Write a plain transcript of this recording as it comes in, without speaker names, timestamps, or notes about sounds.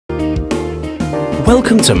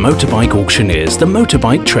Welcome to Motorbike Auctioneers, the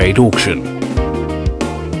motorbike trade auction.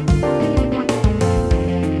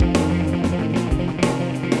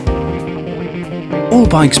 All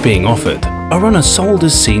bikes being offered are on a sold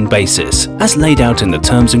as seen basis, as laid out in the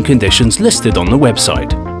terms and conditions listed on the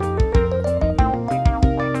website.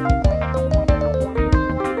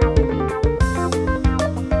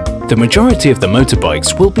 The majority of the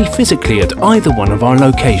motorbikes will be physically at either one of our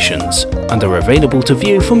locations and are available to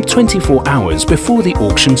view from 24 hours before the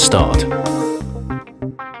auction start.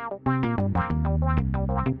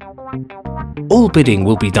 All bidding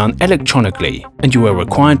will be done electronically and you are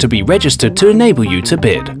required to be registered to enable you to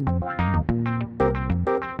bid.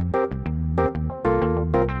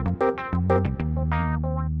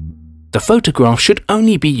 The photograph should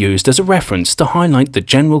only be used as a reference to highlight the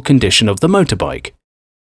general condition of the motorbike.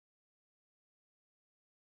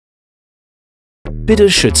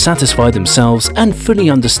 Bidders should satisfy themselves and fully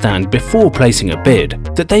understand before placing a bid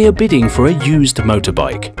that they are bidding for a used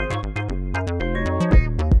motorbike.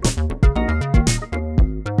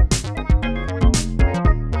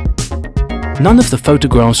 None of the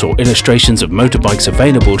photographs or illustrations of motorbikes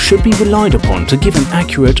available should be relied upon to give an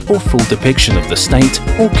accurate or full depiction of the state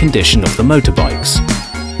or condition of the motorbikes.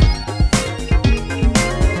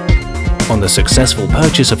 On the successful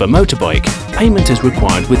purchase of a motorbike, payment is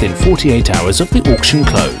required within 48 hours of the auction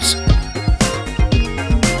close.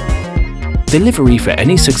 Delivery for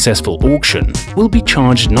any successful auction will be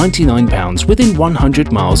charged £99 within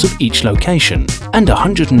 100 miles of each location and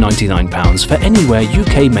 £199 for anywhere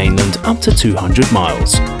UK mainland up to 200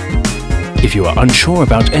 miles. If you are unsure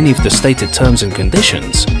about any of the stated terms and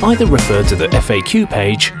conditions, either refer to the FAQ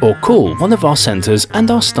page or call one of our centres and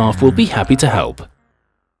our staff will be happy to help.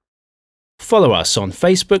 Follow us on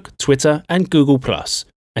Facebook, Twitter and Google+.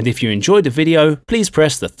 And if you enjoyed the video, please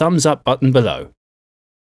press the thumbs up button below.